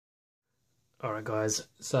Alright guys,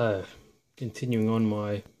 so continuing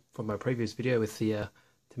on from my previous video with the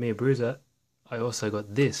Tamiya bruiser, I also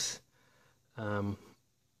got this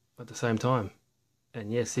at the same time.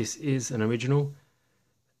 And yes, this is an original,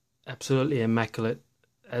 absolutely immaculate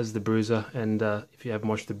as the bruiser, and if you haven't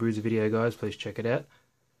watched the bruiser video guys, please check it out.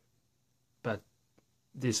 But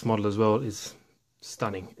this model as well is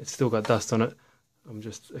stunning. It's still got dust on it. I'm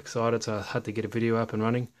just excited, so I had to get a video up and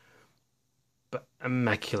running. But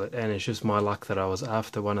immaculate, and it's just my luck that I was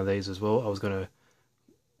after one of these as well. I was going to,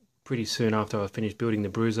 pretty soon after I finished building the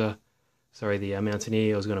bruiser, the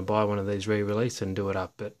Mountaineer, I was going to buy one of these re-release and do it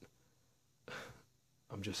up, but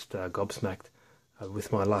I'm just gobsmacked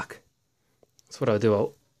with my luck. That's what I'll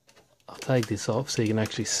do. I'll take this off so you can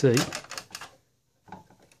actually see.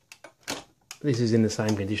 This is in the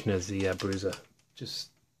same condition as the bruiser.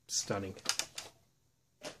 Just stunning.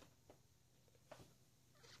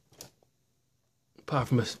 Apart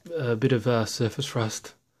from a bit of surface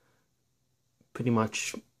rust, pretty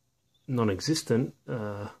much non-existent,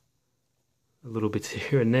 a little bit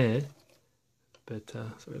here and there, but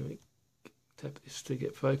sorry, let me tap this to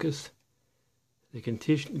get focused. The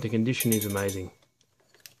condition is amazing.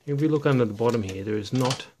 If we look under the bottom here, there is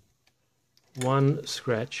not one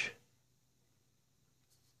scratch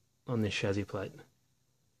on this chassis plate.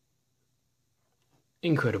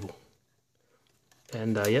 Incredible.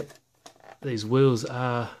 And yep, these wheels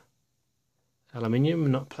are aluminium,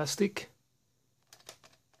 not plastic.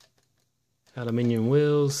 Aluminium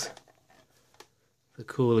wheels. The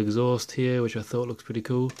cool exhaust here, which I thought looks pretty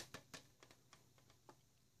cool.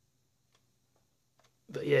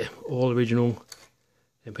 But yeah, all original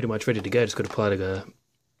and pretty much ready to go. Just got to plug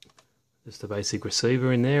just a basic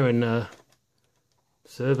receiver in there and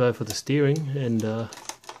servo for the steering, and so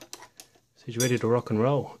it's ready to rock and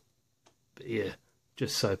roll. But yeah,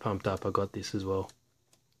 just so pumped up I got this as well.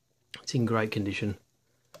 It's in great condition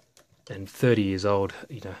and 30 years old,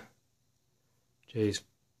 you know. Geez,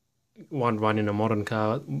 one run in a modern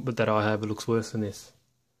car, but that I have, it looks worse than this.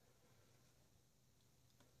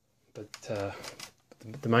 But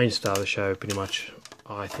the main star of the show, pretty much,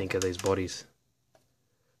 I think, are these bodies.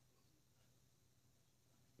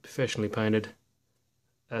 Professionally painted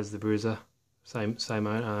as the bruiser, same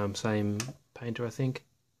painter, I think.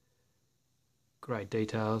 Great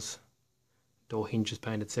details. Door hinges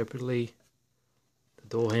painted separately. The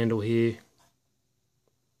door handle here.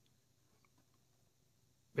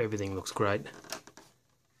 Everything looks great.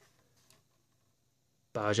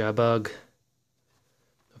 Baja Bug.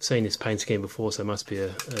 I've seen this paint scheme before, so it must be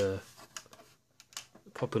a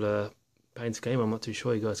popular paint scheme. I'm not too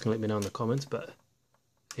sure. You guys can let me know in the comments. But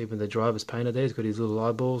even the driver's painter there, he's got his little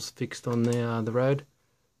eyeballs fixed on the road.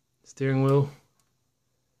 Steering wheel.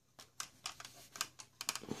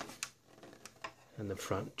 And the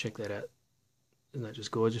front, check that out. Isn't that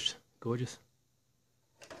just gorgeous? Gorgeous.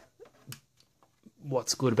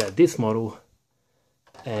 What's good about this model,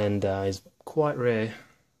 and is quite rare,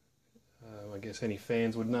 I guess any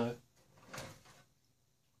fans would know,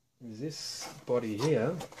 is this body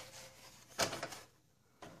here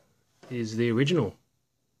is the original.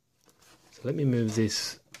 So let me move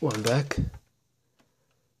this one back,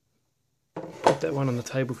 put that one on the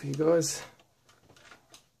table for you guys.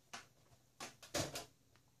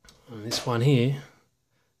 And this one here,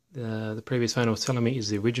 the previous owner was telling me, is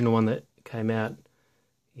the original one that came out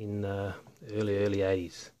in the early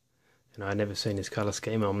 80s. And I'd never seen his colour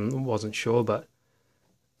scheme. I wasn't sure, but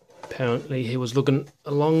apparently he was looking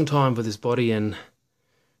a long time for this body, and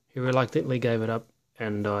he reluctantly gave it up,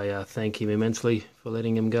 and I thank him immensely for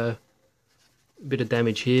letting him go. A bit of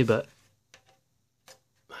damage here, but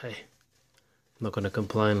hey, I'm not going to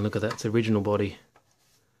complain. Look at that, it's the original body.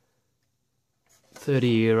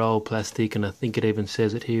 30-year-old plastic, and I think it even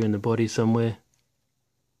says it here in the body somewhere.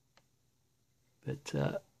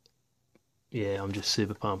 But yeah, I'm just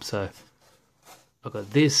super pumped. So I've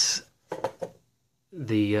got this,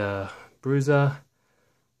 the bruiser,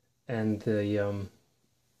 and the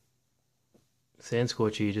sand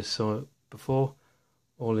scorcher you just saw before,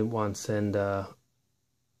 all in once, and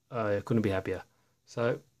I couldn't be happier.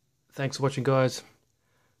 So thanks for watching, guys.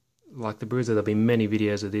 Like the bruiser, there'll be many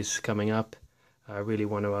videos of this coming up. I really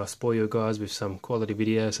want to spoil you guys with some quality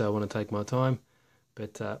videos, so I want to take my time.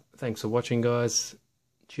 But thanks for watching, guys.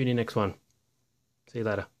 Tune in next one. See you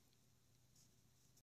later.